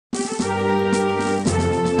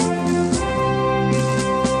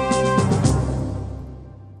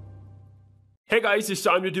Hey guys, it's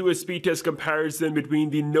time to do a speed test comparison between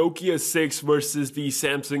the Nokia 6 versus the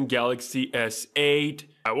Samsung Galaxy S8.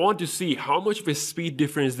 I want to see how much of a speed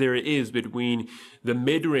difference there is between the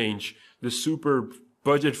mid-range, the super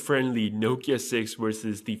budget-friendly Nokia 6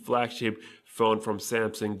 versus the flagship phone from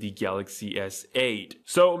Samsung, the Galaxy S8.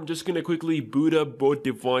 So I'm just gonna quickly boot up both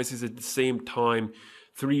devices at the same time.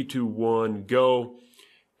 3, 2, 1, go.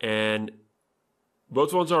 And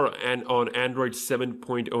both phones are on Android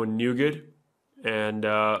 7.0 Nougat. And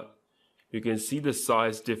you can see the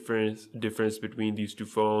size difference between these two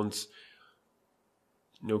phones.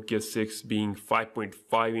 Nokia 6 being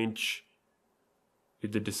 5.5 inch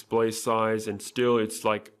with the display size, and still it's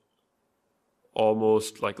like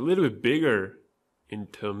almost like a little bit bigger in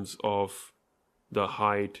terms of the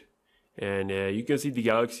height. And you can see the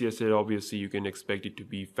Galaxy S8, obviously you can expect it to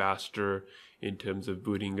be faster in terms of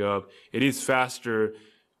booting up. It is faster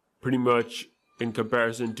pretty much in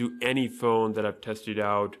comparison to any phone that I've tested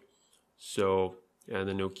out. So, and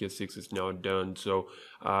the Nokia 6 is now done. So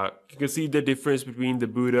you can see the difference between the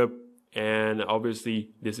boot up, and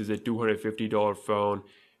obviously this is a $250 phone,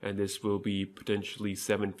 and this will be potentially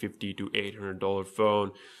 $750 to $800 phone.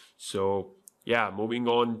 So yeah, moving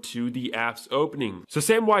on to the apps opening. So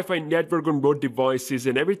same Wi-Fi network on both devices,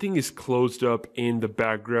 and everything is closed up in the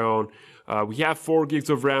background. We have 4 gigs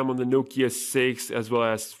of RAM on the Nokia 6 as well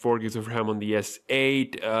as 4 gigs of RAM on the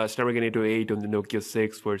S8. Snapdragon 808 on the Nokia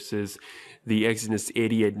 6 versus the Exynos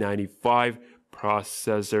 8895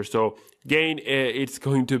 processor. So again, it's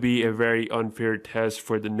going to be a very unfair test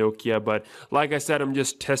for the Nokia, but like I said, I'm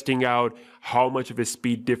just testing out how much of a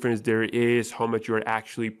speed difference there is, how much you're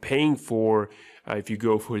actually paying for if you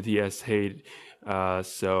go for the S8.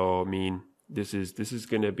 So I mean, this is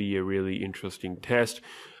going to be a really interesting test.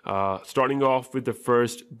 Starting off with the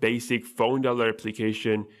first basic phone dialer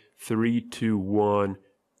application. 3, 2, 1,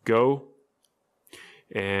 go.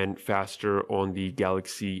 And faster on the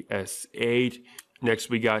Galaxy S8. Next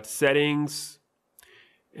we got settings,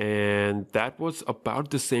 and that was about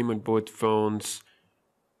the same on both phones.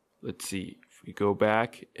 Let's see if we go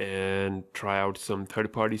back and try out some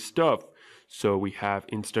third-party stuff. So we have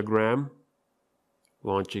Instagram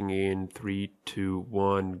launching in 3, 2,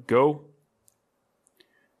 1, go.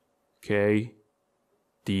 Okay,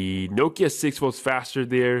 the Nokia 6 was faster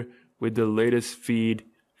there with the latest feed,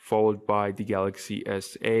 followed by the Galaxy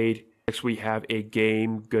S8. Next we have a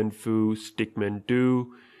game, Gunfu Stickman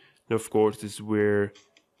 2. And of course this is where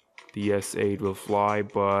the S8 will fly,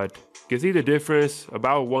 but you can see the difference,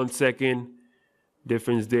 about 1 second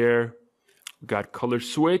difference there. We got color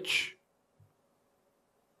switch.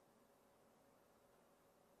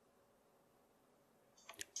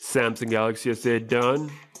 Samsung Galaxy S8 done.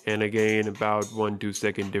 And again, about 1-2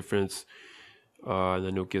 second difference. The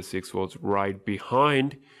Nokia 6 was right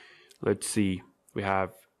behind. Let's see. We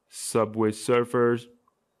have Subway Surfers.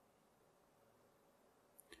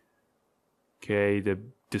 Okay, the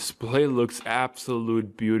display looks absolutely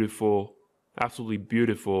beautiful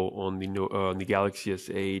on the Galaxy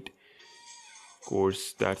S8. Of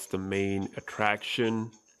course, that's the main attraction.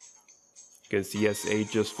 You can see S8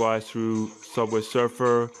 just flies through Subway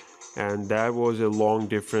Surfer, and that was a long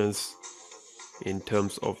difference in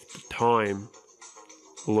terms of the time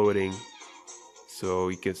loading. So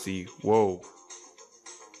you can see, whoa,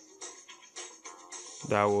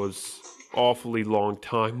 that was awfully long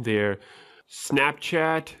time there.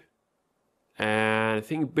 Snapchat, and I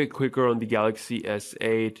think a bit quicker on the Galaxy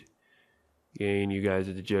S8. Again, you guys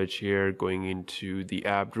are the judge here. Going into the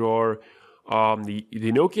app drawer, the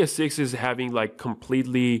Nokia 6 is having like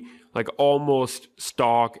completely, like almost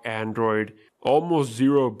stock Android, almost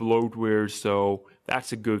zero bloatware, so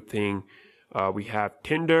that's a good thing. We have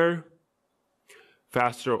Tinder,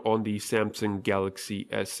 faster on the Samsung Galaxy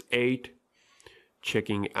S8.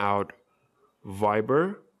 Checking out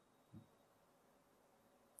Viber.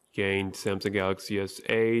 Again, Samsung Galaxy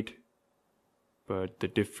S8, but the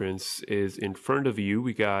difference is in front of you.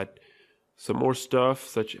 We got some more stuff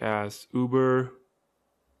such as Uber,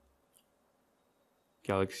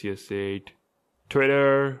 Galaxy S8,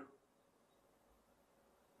 Twitter.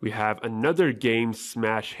 We have another game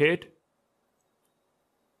smash hit.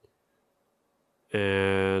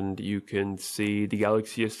 And you can see the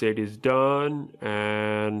Galaxy S8 is done,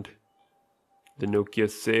 and the Nokia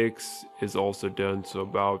 6 is also done, so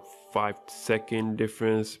about 5 second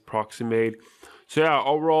difference approximate. So yeah,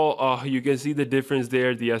 overall, you can see the difference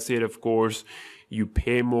there. The S8, of course, you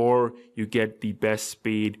pay more, you get the best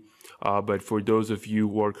speed. But for those of you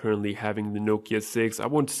who are currently having the Nokia 6, I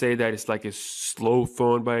won't say that it's like a slow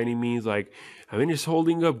phone by any means. Like, I mean, it's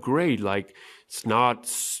holding up great. Like, it's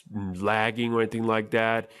not lagging or anything like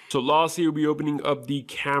that. So lastly, we'll be opening up the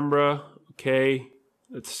camera. Okay,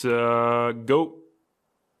 let's go.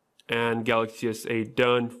 And Galaxy S8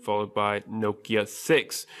 done, followed by Nokia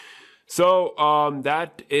 6. So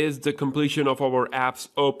that is the completion of our apps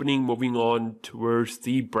opening. Moving on towards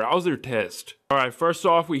the browser test. All right, first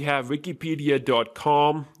off, we have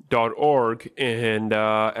wikipedia.com.org, and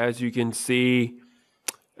as you can see,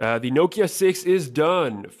 the Nokia 6 is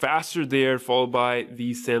done. Faster there, followed by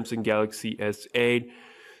the Samsung Galaxy S8.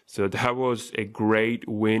 So that was a great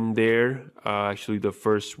win there. Actually, the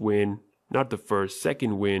first win, not the first,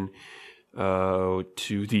 second win goes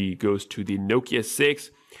to the Nokia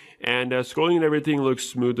 6. And scrolling and everything looks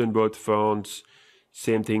smooth on both phones.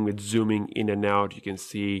 Same thing with zooming in and out. You can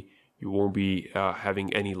see you won't be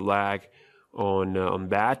having any lag on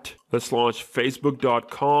that. Let's launch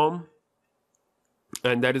facebook.com.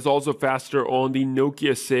 And that is also faster on the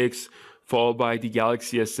Nokia 6, followed by the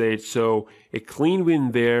Galaxy S8. So a clean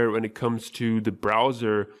win there when it comes to the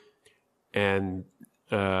browser. And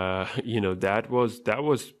you know, that was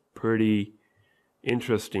pretty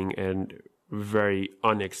interesting and very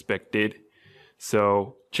unexpected.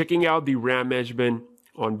 So checking out the RAM management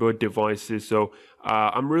on both devices. So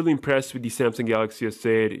I'm really impressed with the Samsung Galaxy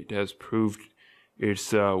S8. It has proved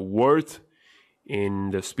its worth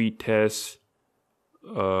in the speed tests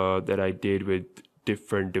that I did with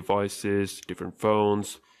different devices, different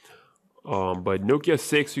phones. But Nokia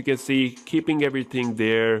 6, you can see, keeping everything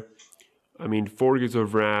there. I mean, 4 gigs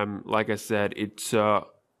of RAM, like I said, it's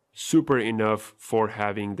super enough for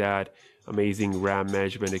having that amazing RAM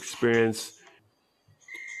management experience.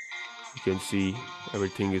 You can see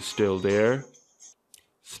everything is still there.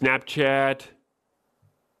 Snapchat,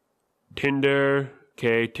 Tinder.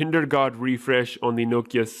 Okay, Tinder got refreshed on the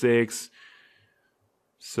Nokia 6.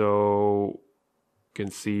 So you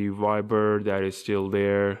can see Viber, that is still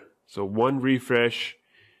there. So one refresh,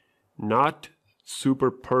 not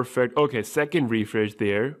super perfect. Okay, second refresh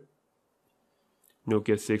there.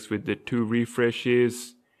 Nokia 6 with the 2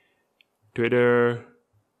 refreshes. Twitter,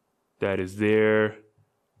 that is there.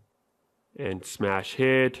 And smash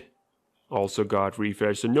hit, also got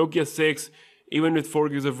refreshed. So Nokia 6, even with 4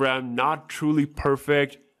 gigs of RAM, not truly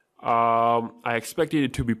perfect. I expected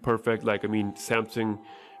it to be perfect. Like, I mean, Samsung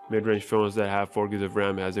mid-range phones that have 4 gigs of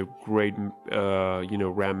RAM has a great,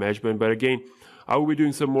 RAM management. But again, I will be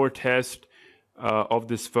doing some more tests of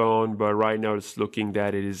this phone. But right now, it's looking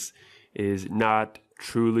that it is not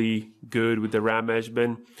truly good with the RAM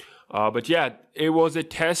management. But yeah, it was a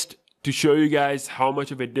test to show you guys how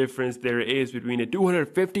much of a difference there is between a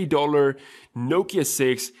 $250 Nokia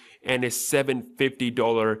 6 and a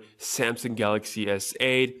 $750 Samsung Galaxy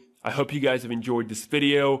S8. I hope you guys have enjoyed this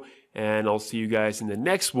video, and I'll see you guys in the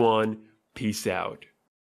next one. Peace out.